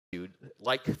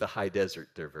Like the high desert,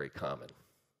 they're very common.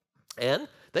 And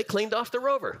they cleaned off the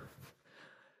rover.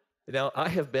 Now, I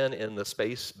have been in the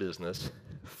space business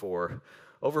for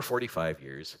over 45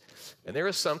 years, and there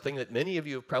is something that many of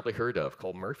you have probably heard of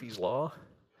called Murphy's Law.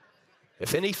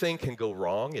 If anything can go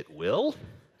wrong, it will.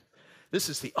 This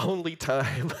is the only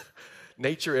time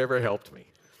nature ever helped me,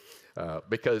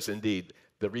 because indeed,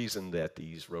 the reason that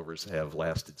these rovers have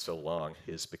lasted so long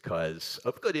is because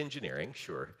of good engineering,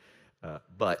 sure,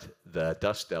 but the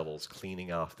dust devils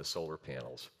cleaning off the solar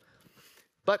panels.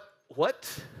 But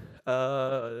what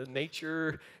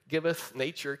nature giveth,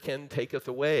 nature can taketh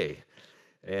away.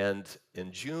 And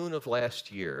in June of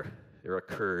last year, there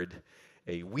occurred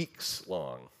a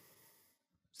weeks-long,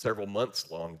 several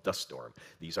months-long dust storm.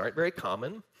 These aren't very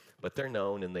common, but they're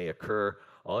known, and they occur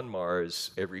on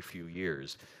Mars every few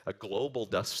years, a global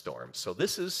dust storm. So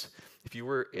this is, if you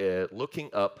were looking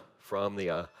up from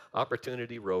the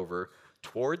Opportunity rover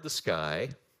toward the sky,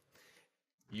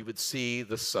 you would see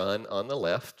the sun on the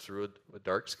left through a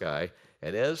dark sky,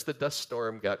 and as the dust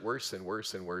storm got worse and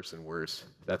worse and worse and worse,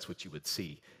 that's what you would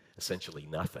see, essentially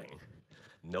nothing.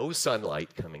 No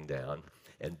sunlight coming down,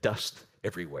 and dust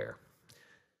everywhere.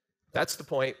 That's the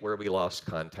point where we lost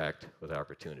contact with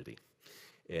Opportunity.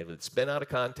 And it's been out of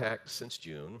contact since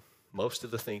June. Most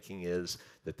of the thinking is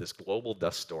that this global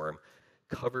dust storm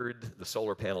covered the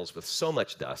solar panels with so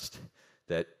much dust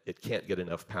that it can't get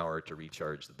enough power to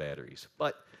recharge the batteries.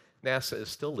 But NASA is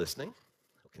still listening.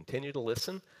 They'll continue to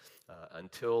listen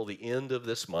until the end of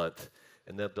this month,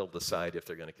 and then they'll decide if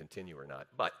they're going to continue or not.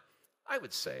 But I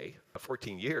would say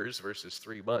 14 years versus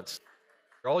 3 months,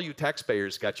 all you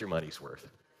taxpayers got your money's worth.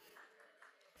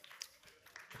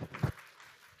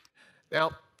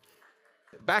 Now,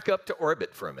 back up to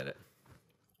orbit for a minute.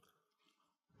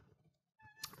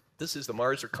 This is the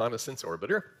Mars Reconnaissance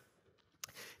Orbiter.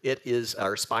 It is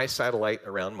our spy satellite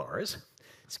around Mars.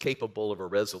 It's capable of a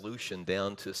resolution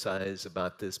down to size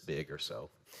about this big or so.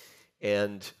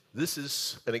 And this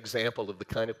is an example of the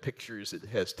kind of pictures it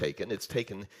has taken. It's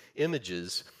taken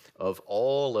images of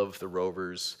all of the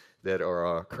rovers that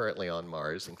are currently on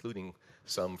Mars, including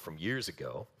some from years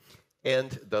ago.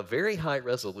 And the very high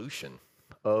resolution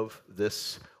of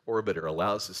this orbiter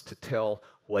allows us to tell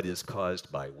what is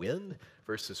caused by wind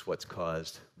versus what's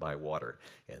caused by water.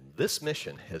 And this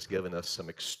mission has given us some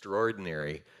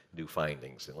extraordinary new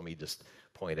findings. And let me just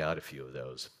point out a few of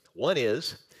those. One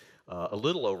is, a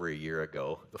little over a year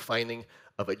ago, the finding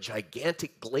of a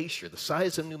gigantic glacier the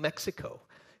size of New Mexico.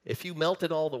 If you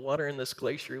melted all the water in this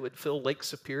glacier, it would fill Lake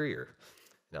Superior.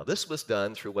 Now, this was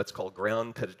done through what's called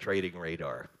ground-penetrating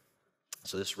radar.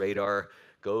 So this radar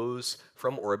goes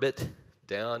from orbit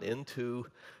down into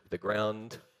the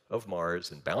ground of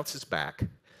Mars and bounces back.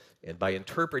 And by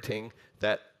interpreting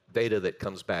that data that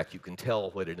comes back, you can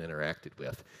tell what it interacted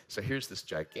with. So here's this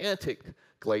gigantic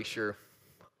glacier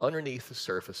underneath the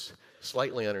surface,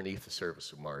 slightly underneath the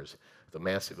surface of Mars, the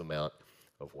massive amount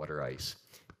of water ice.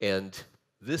 And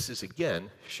this is, again,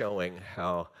 showing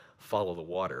how follow the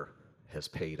water has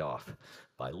paid off.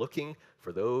 By looking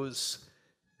for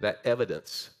that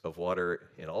evidence of water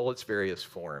in all its various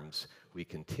forms, we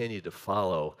continue to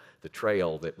follow the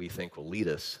trail that we think will lead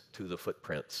us to the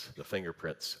footprints, the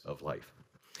fingerprints of life.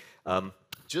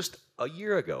 Just a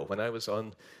year ago, when I was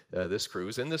on this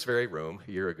cruise, in this very room,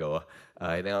 a year ago,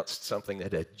 I announced something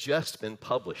that had just been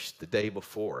published the day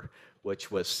before, which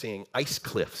was seeing ice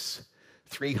cliffs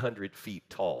 300 feet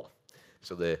tall.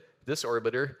 So this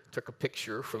orbiter took a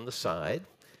picture from the side,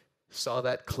 saw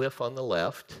that cliff on the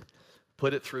left,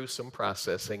 put it through some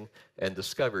processing, and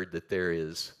discovered that there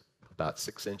is about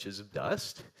 6 inches of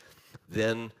dust.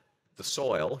 Then the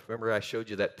soil, remember I showed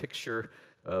you that picture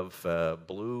of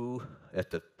blue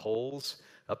at the poles,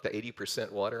 up to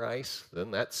 80% water ice? Then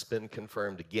that's been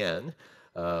confirmed again.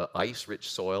 Ice-rich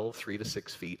soil, 3 to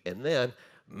 6 feet, and then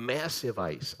massive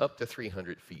ice, up to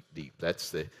 300 feet deep. That's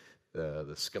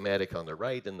the schematic on the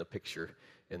right and the picture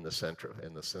in the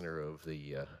center of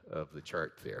the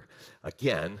chart there.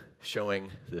 Again, showing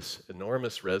this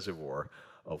enormous reservoir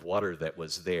of water that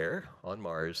was there on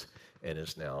Mars and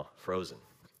is now frozen.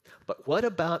 But what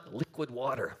about liquid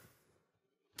water?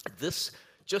 This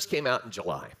just came out in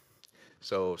July.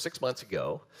 So 6 months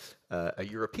ago, a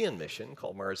European mission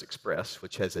called Mars Express,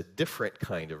 which has a different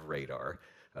kind of radar,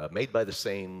 made by the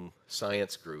same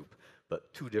science group,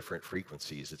 but 2 different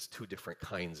frequencies. It's 2 different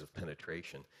kinds of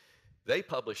penetration. They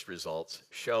published results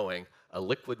showing a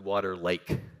liquid water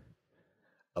lake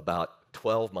about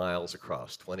 12 miles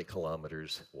across, 20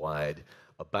 kilometers wide,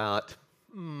 about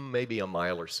maybe a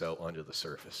mile or so under the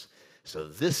surface. So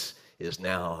this is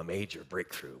now a major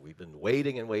breakthrough. We've been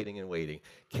waiting and waiting and waiting.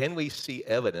 Can we see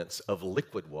evidence of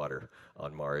liquid water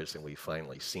on Mars? And we've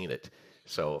finally seen it.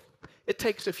 So it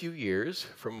takes a few years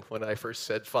from when I first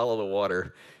said follow the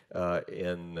water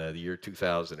in the year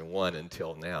 2001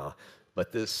 until now.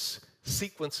 But this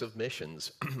sequence of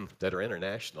missions that are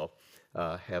international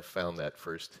have found that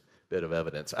first bit of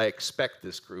evidence. I expect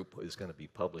this group is going to be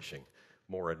publishing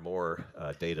more and more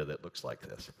data that looks like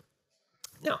this.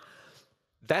 Now,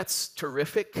 that's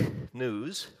terrific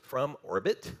news from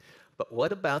orbit, but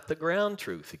what about the ground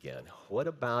truth again? What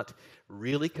about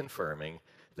really confirming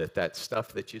that that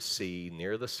stuff that you see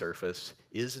near the surface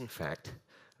is in fact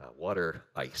water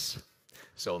ice?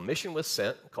 So a mission was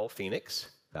sent called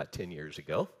Phoenix about 10 years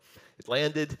ago. It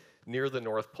landed near the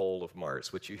North Pole of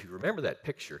Mars, which if you remember that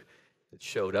picture, it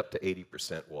showed up to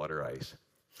 80% water ice.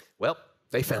 Well,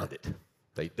 they found it.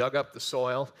 They dug up the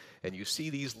soil, and you see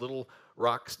these little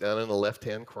rocks down in the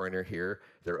left-hand corner here.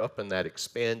 They're up in that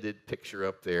expanded picture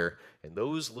up there, and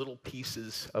those little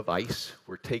pieces of ice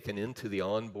were taken into the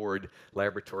onboard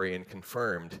laboratory and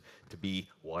confirmed to be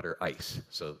water ice.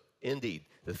 So indeed,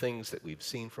 the things that we've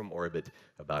seen from orbit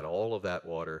about all of that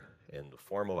water in the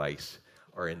form of ice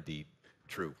are indeed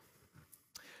true.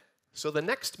 So the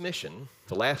next mission,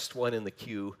 the last one in the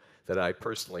queue that I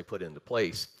personally put into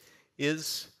place,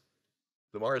 is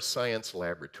the Mars Science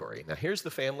Laboratory. Now here's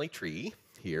the family tree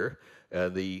here,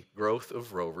 the growth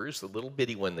of rovers. The little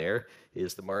bitty one there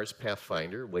is the Mars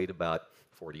Pathfinder, weighed about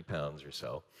 40 pounds or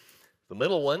so. The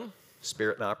middle one,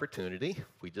 Spirit and Opportunity.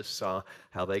 We just saw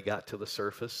how they got to the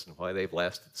surface and why they've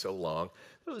lasted so long.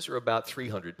 Those are about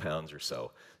 300 pounds or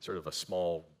so, sort of a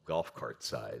small golf cart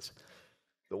size.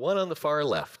 The one on the far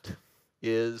left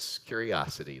is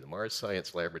Curiosity, the Mars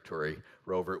Science Laboratory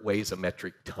rover. It weighs a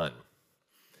metric ton.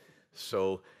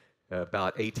 So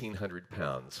about 1,800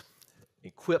 pounds,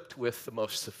 equipped with the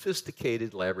most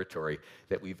sophisticated laboratory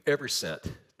that we've ever sent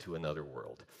to another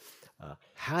world.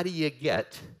 How do you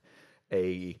get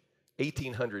a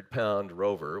 1,800-pound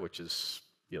rover, which is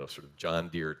sort of John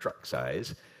Deere truck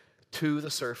size, to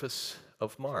the surface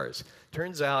of Mars?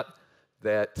 Turns out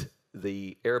that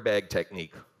the airbag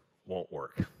technique won't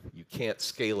work. You can't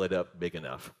scale it up big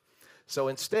enough. So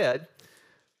instead,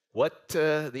 what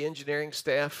the engineering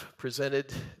staff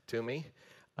presented to me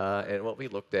and what we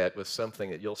looked at was something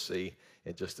that you'll see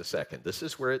in just a second. This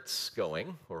is where it's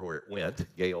going, or where it went,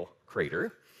 Gale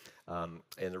Crater. And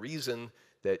the reason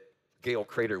that Gale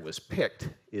Crater was picked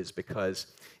is because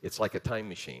it's like a time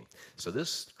machine. So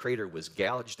this crater was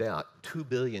gouged out 2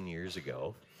 billion years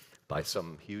ago by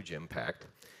some huge impact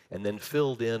and then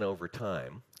filled in over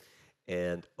time.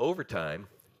 And over time,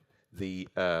 the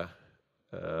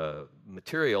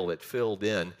material that filled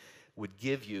in would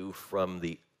give you from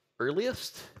the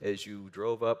earliest as you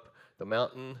drove up the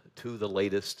mountain to the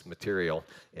latest material,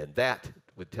 and that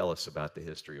would tell us about the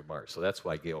history of Mars. So that's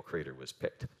why Gale Crater was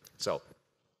picked. So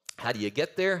how do you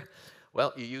get there?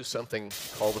 Well, you use something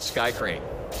called the sky crane.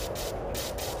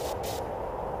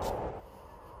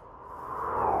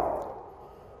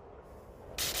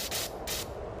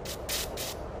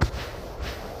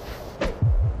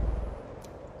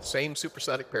 Same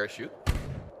supersonic parachute,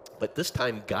 but this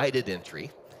time guided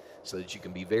entry so that you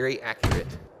can be very accurate.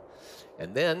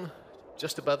 And then,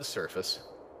 just above the surface,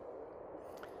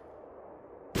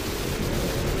 you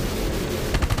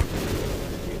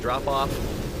drop off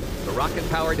the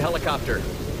rocket-powered helicopter.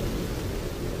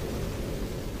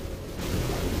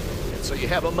 And so you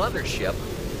have a mothership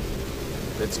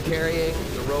that's carrying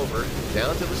the rover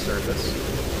down to the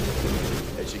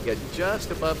surface. As you get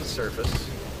just above the surface,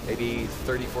 maybe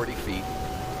 30, 40 feet,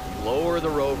 you lower the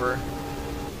rover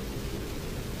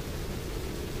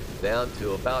down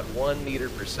to about 1 meter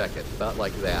per second, about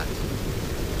like that,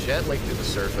 gently to the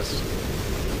surface,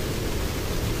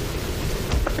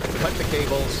 cut the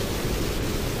cables,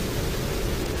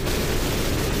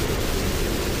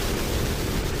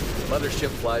 the mothership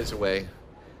flies away,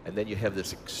 and then you have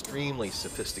this extremely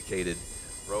sophisticated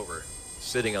rover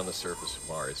sitting on the surface of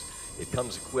Mars. It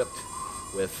comes equipped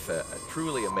with a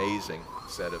truly amazing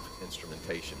set of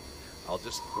instrumentation. I'll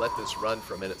just let this run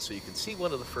for a minute so you can see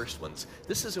one of the first ones.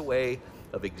 This is a way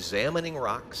of examining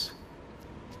rocks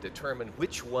to determine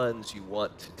which ones you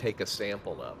want to take a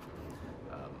sample of.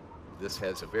 This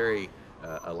has a very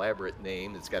elaborate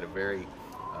name. It's got a very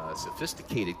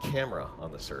sophisticated camera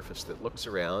on the surface that looks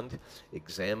around,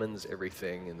 examines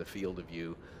everything in the field of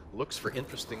view, looks for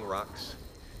interesting rocks,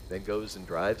 then goes and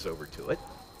drives over to it.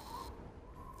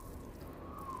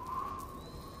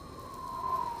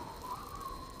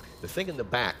 The thing in the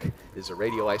back is a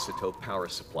radioisotope power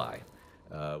supply.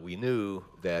 We knew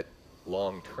that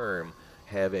long-term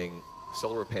having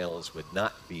solar panels would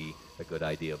not be a good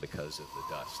idea because of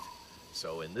the dust.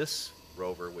 So in this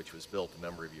rover, which was built a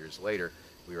number of years later,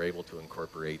 we were able to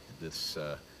incorporate this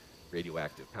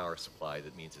radioactive power supply.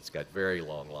 That means it's got very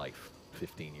long life,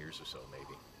 15 years or so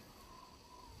maybe.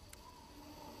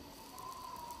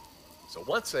 So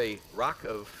once a rock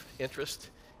of interest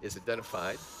is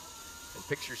identified and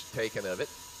pictures taken of it,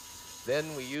 then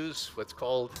we use what's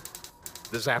called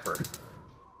the zapper.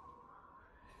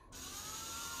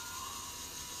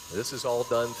 This is all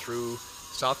done through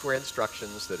software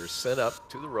instructions that are sent up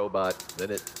to the robot,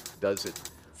 then it does it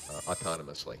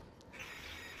autonomously.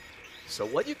 So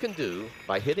what you can do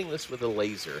by hitting this with a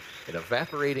laser and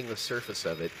evaporating the surface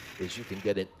of it is you can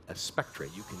get a spectra.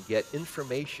 You can get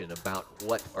information about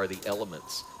what are the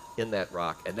elements in that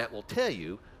rock, and that will tell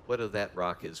you whether that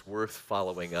rock is worth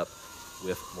following up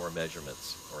with more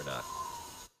measurements or not.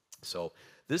 So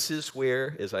this is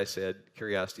where, as I said,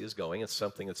 Curiosity is going. It's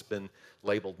something that's been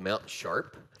labeled Mount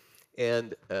Sharp.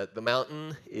 And the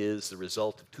mountain is the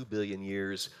result of 2 billion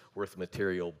years worth of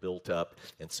material built up,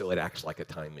 and so it acts like a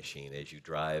time machine. As you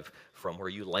drive from where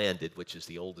you landed, which is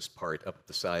the oldest part, up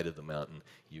the side of the mountain,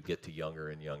 you get to younger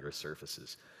and younger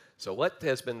surfaces. So what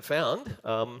has been found,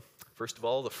 first of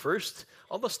all,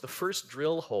 almost the first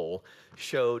drill hole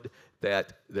showed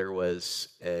that there was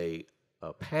a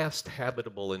past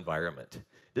habitable environment.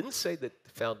 Didn't say that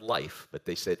they found life, but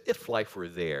they said if life were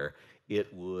there,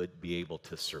 it would be able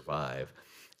to survive.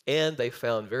 And they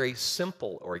found very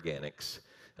simple organics.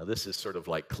 Now this is sort of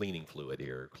like cleaning fluid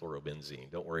here, chlorobenzene.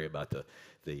 Don't worry about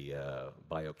the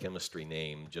biochemistry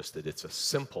name, just that it's a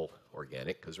simple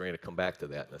organic, because we're going to come back to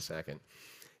that in a second.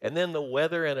 And then the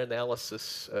weather and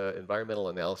analysis, environmental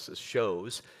analysis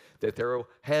shows that there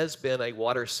has been a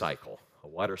water cycle,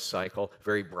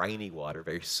 very briny water,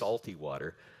 very salty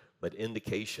water, but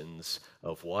indications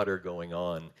of water going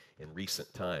on in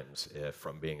recent times,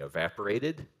 from being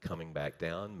evaporated, coming back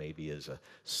down, maybe as a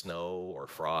snow or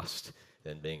frost,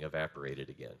 then being evaporated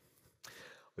again.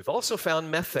 We've also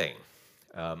found methane.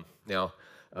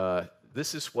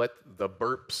 This is what the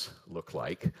burps look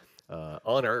like.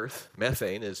 On Earth,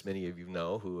 methane, as many of you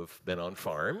know who have been on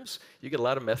farms, you get a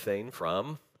lot of methane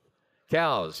from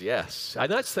cows, yes. I'm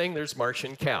not saying there's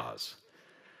Martian cows.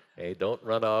 Hey, don't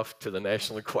run off to the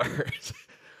National Enquirers.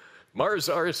 Mars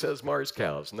R says Mars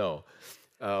cows. No.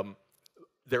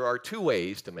 There are two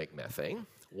ways to make methane.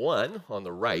 One, on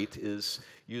the right, is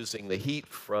using the heat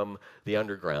from the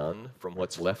underground, from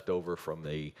what's left over from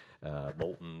the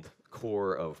molten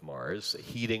core of Mars,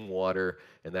 heating water,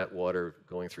 and that water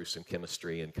going through some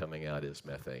chemistry and coming out as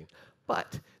methane.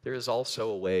 But there is also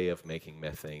a way of making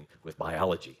methane with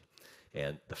biology.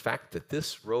 And the fact that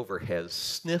this rover has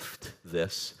sniffed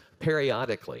this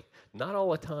periodically, not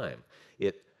all the time,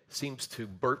 it seems to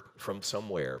burp from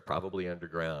somewhere, probably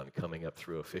underground, coming up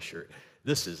through a fissure.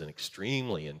 This is an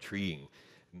extremely intriguing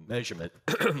measurement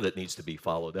that needs to be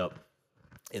followed up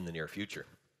in the near future.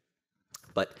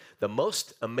 But the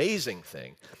most amazing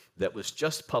thing that was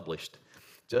just published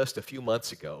just a few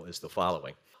months ago is the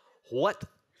following. What,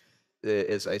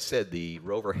 as I said, the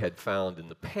rover had found in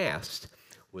the past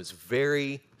was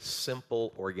very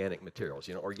simple organic materials.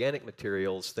 You know, organic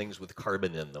materials, things with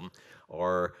carbon in them,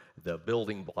 are the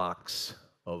building blocks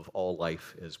of all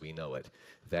life as we know it.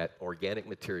 That organic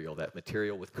material, that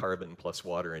material with carbon plus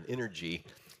water and energy,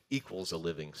 equals a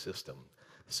living system.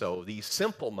 So these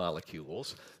simple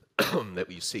molecules that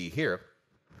we see here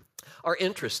are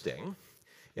interesting,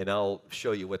 and I'll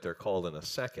show you what they're called in a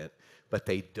second, but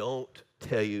they don't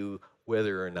tell you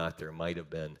whether or not there might have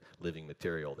been living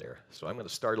material there. So I'm going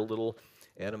to start a little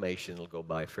animation. It'll go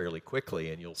by fairly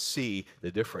quickly, and you'll see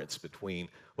the difference between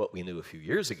what we knew a few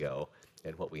years ago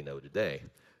and what we know today.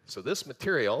 So this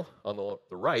material on the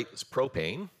right is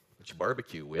propane, which you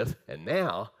barbecue with, and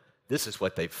now this is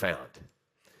what they've found.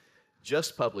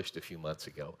 Just published a few months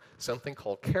ago, something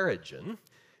called kerogen.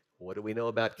 What do we know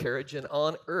about kerogen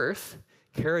on Earth?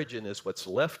 Kerogen is what's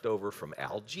left over from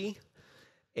algae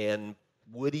and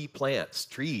woody plants,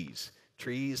 trees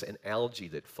and algae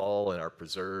that fall and are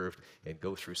preserved and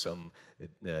go through some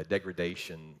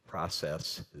degradation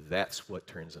process. That's what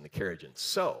turns into kerogen.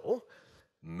 So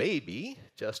maybe,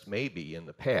 just maybe, in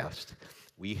the past,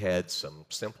 we had some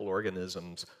simple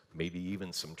organisms, maybe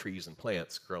even some trees and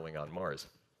plants growing on Mars.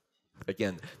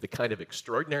 Again, the kind of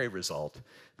extraordinary result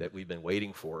that we've been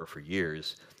waiting for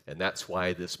years, and that's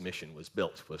why this mission was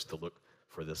built, was to look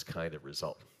for this kind of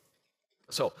result.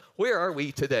 So where are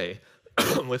we today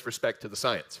with respect to the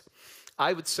science?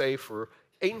 I would say for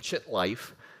ancient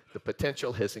life, the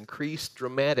potential has increased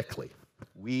dramatically.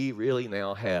 We really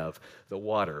now have the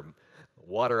water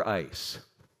ice,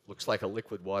 looks like a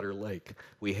liquid water lake.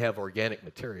 We have organic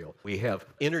material. We have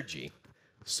energy.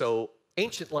 So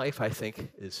ancient life, I think,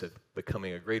 is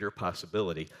becoming a greater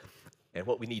possibility. And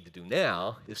what we need to do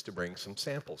now is to bring some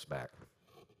samples back.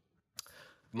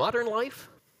 Modern life,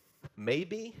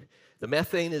 maybe. The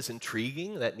methane is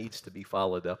intriguing. That needs to be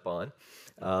followed up on.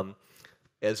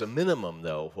 As a minimum,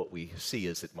 though, what we see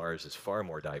is that Mars is far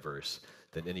more diverse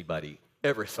than anybody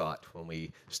ever thought when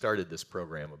we started this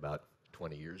program about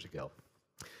 20 years ago.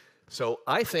 So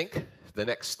I think the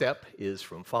next step is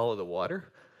from follow the water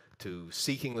to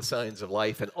seeking the signs of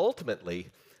life and ultimately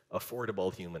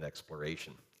affordable human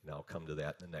exploration. And I'll come to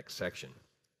that in the next section.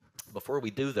 Before we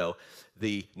do, though,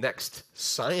 the next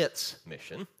science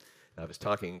mission, I was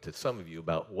talking to some of you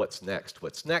about what's next.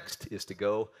 What's next is to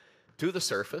go to the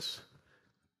surface,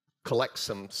 collect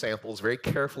some samples, very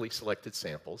carefully selected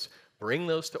samples, bring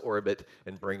those to orbit,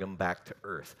 and bring them back to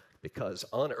Earth. Because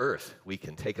on Earth, we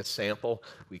can take a sample,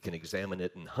 we can examine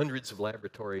it in hundreds of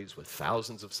laboratories with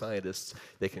thousands of scientists.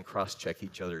 They can cross-check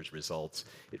each other's results.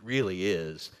 It really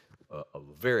is a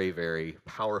very, very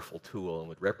powerful tool and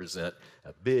would represent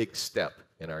a big step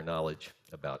in our knowledge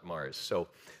about Mars. So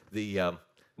the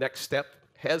next step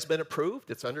has been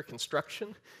approved. It's under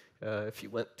construction. If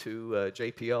you went to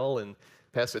JPL in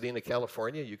Pasadena,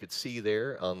 California, you could see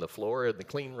there on the floor in the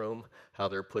clean room how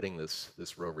they're putting this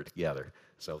rover together.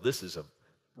 So this is a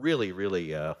really,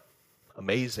 really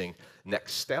amazing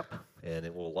next step, and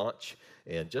it will launch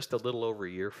in just a little over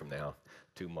a year from now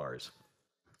to Mars.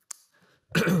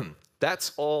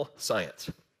 That's all science.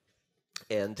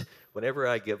 And whenever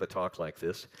I give a talk like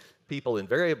this, people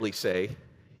invariably say,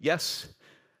 yes,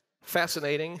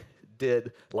 fascinating.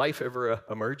 Did life ever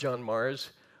emerge on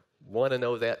Mars? Want to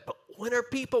know that, but when are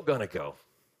people going to go?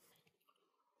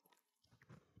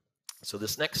 So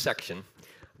this next section,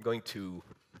 I'm going to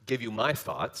give you my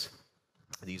thoughts.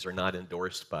 These are not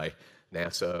endorsed by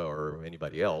NASA or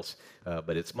anybody else,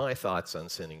 but it's my thoughts on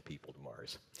sending people to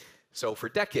Mars. So for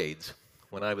decades,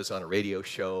 when I was on a radio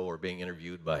show or being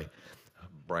interviewed by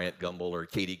Bryant Gumbel or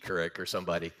Katie Couric or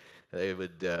somebody, they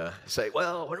would say,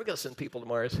 well, when are we going to send people to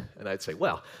Mars? And I'd say,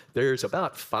 well, there's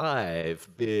about 5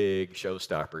 big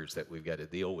showstoppers that we've got to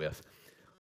deal with.